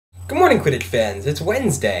Good morning, Quidditch fans. It's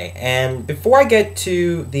Wednesday, and before I get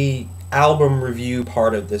to the album review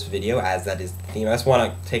part of this video, as that is the theme, I just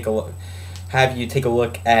want to have you take a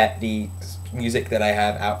look at the music that I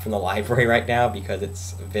have out from the library right now, because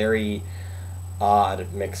it's a very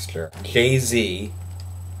odd mixture. Jay-Z,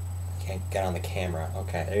 can't get on the camera.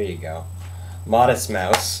 Okay, there you go. Modest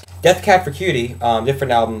Mouse, Death Cab for Cutie,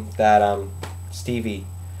 different album that Stevie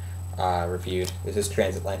reviewed. This is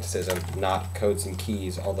Transatlanticism, not Codes and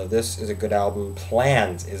Keys, although this is a good album.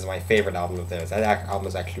 Plans is my favorite album of theirs. That album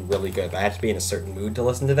is actually really good, but I have to be in a certain mood to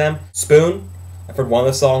listen to them. Spoon, I've heard one of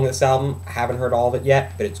the songs of this album. I haven't heard all of it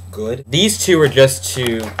yet, but it's good. These two are just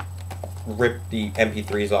to rip the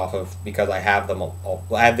MP3s off of, because I have them all.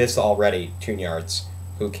 I have this already, Tune Yards,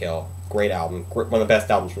 Who Kill, great album, one of the best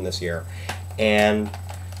albums from this year. And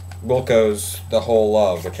Wilco's The Whole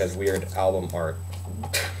Love, which has weird album art.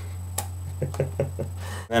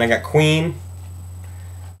 Then I got Queen,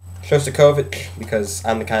 Shostakovich, because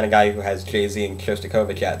I'm the kind of guy who has Jay-Z and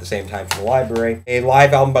Shostakovich at the same time from the library. A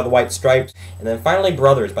live album by the White Stripes, and then finally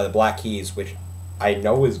Brothers by the Black Keys, which I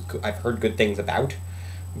know is I've heard good things about,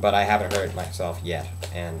 but I haven't heard it myself yet,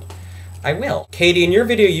 and I will. Katie, in your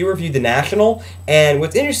video you reviewed The National, and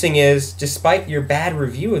what's interesting is, despite your bad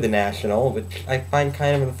review of The National, which I find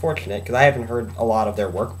kind of unfortunate, because I haven't heard a lot of their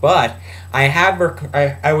work, but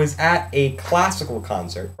I was at a classical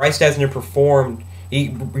concert. Bryce Dessner performed, he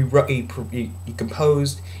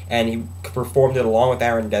composed, and he performed it along with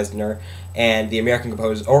Aaron Dessner and the American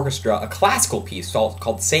Composers Orchestra, a classical piece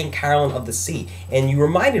called St. Caroline of the Sea, and you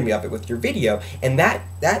reminded me of it with your video, and that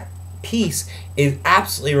piece is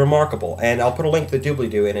absolutely remarkable, and I'll put a link to the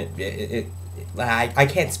doobly-doo in it. I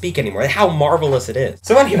can't speak anymore, how marvelous it is.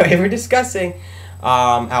 So anyway, we're discussing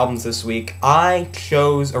albums this week. I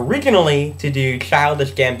chose originally to do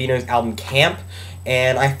Childish Gambino's album Camp,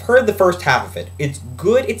 and I've heard the first half of it. It's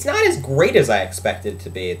good. It's not as great as I expected it to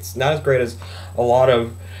be. It's not as great as a lot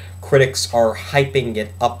of critics are hyping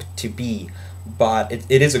it up to be, but it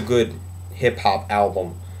is a good hip-hop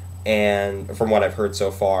album. And from what I've heard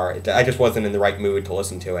so far, I just wasn't in the right mood to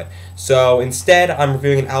listen to it. So instead, I'm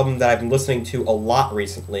reviewing an album that I've been listening to a lot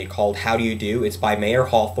recently called How Do You Do? It's by Mayer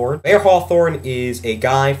Hawthorne. Mayer Hawthorne is a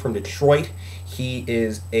guy from Detroit. He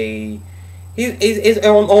is and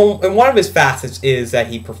one of his facets is that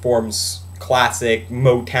he performs classic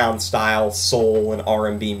Motown style soul and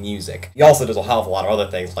R&B music. He also does a hell of a lot of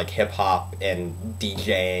other things like hip hop and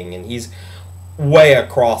DJing, and he's way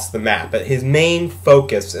across the map, but his main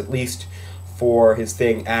focus, at least for his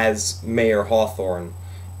thing as Mayer Hawthorne,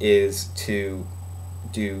 is to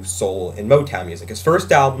do soul and Motown music. His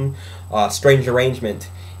first album, Strange Arrangement,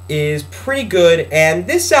 is pretty good, and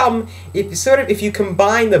this album, if you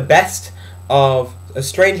combine the best of A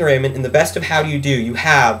Strange Arrangement and the best of How Do You Do, you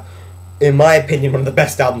have, in my opinion, one of the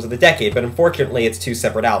best albums of the decade, but unfortunately it's two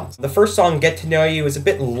separate albums. The first song, Get to Know You, is a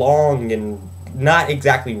bit long and not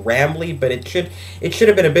exactly rambly, but it should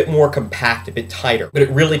have been a bit more compact, a bit tighter. But it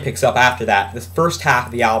really picks up after that. The first half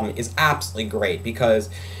of the album is absolutely great, because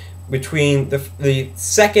between the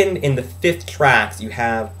second and the fifth tracks, you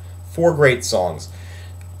have four great songs.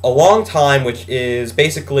 A Long Time, which is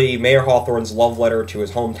basically Mayer Hawthorne's love letter to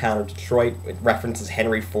his hometown of Detroit. It references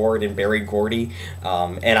Henry Ford and Berry Gordy,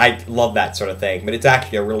 and I love that sort of thing. But it's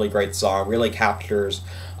actually a really great song, really captures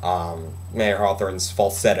Mayer Hawthorne's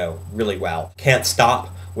falsetto really well. Can't Stop,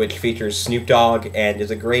 which features Snoop Dogg and is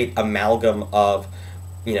a great amalgam of,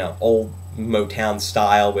 you know, old Motown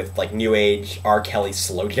style with like new age R. Kelly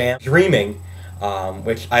slow jam. Dreaming,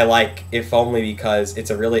 which I like, if only because it's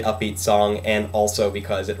a really upbeat song and also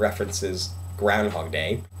because it references Groundhog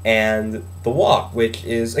Day. And The Walk, which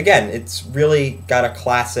is, again, it's really got a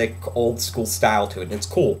classic old school style to it, and it's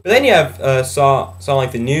cool. But then you have a song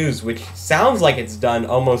like The News, which sounds like it's done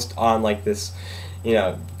almost on like this, you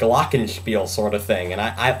know, glockenspiel sort of thing, and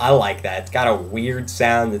I like that. It's got a weird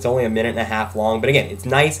sound. It's only a minute and a half long, but again, it's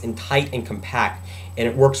nice and tight and compact, and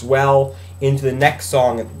it works well into the next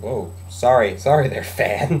song. Whoa, sorry there,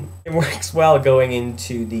 fan. It works well going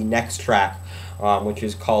into the next track, which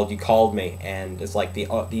is called You Called Me, and it's like the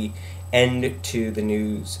end to The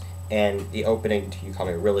News and the opening to You Called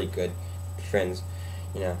Me. Really good transition.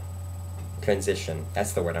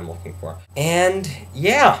 That's the word I'm looking for. And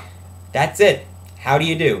yeah, that's it. How Do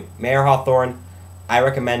You Do? Mayer Hawthorne. I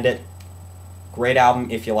recommend it. Great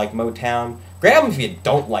album if you like Motown. Great album if you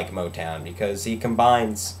don't like Motown, because he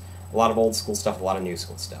combines a lot of old school stuff, a lot of new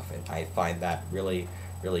school stuff, and I find that really,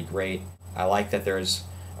 really great. I like that there's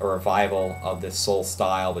a revival of this soul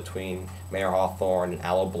style between Mayer Hawthorne and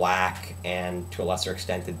Aloe Blacc, and to a lesser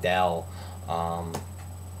extent Adele.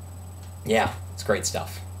 Yeah, it's great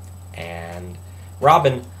stuff. And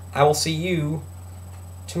Robin, I will see you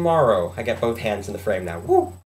tomorrow. I got both hands in the frame now. Woo!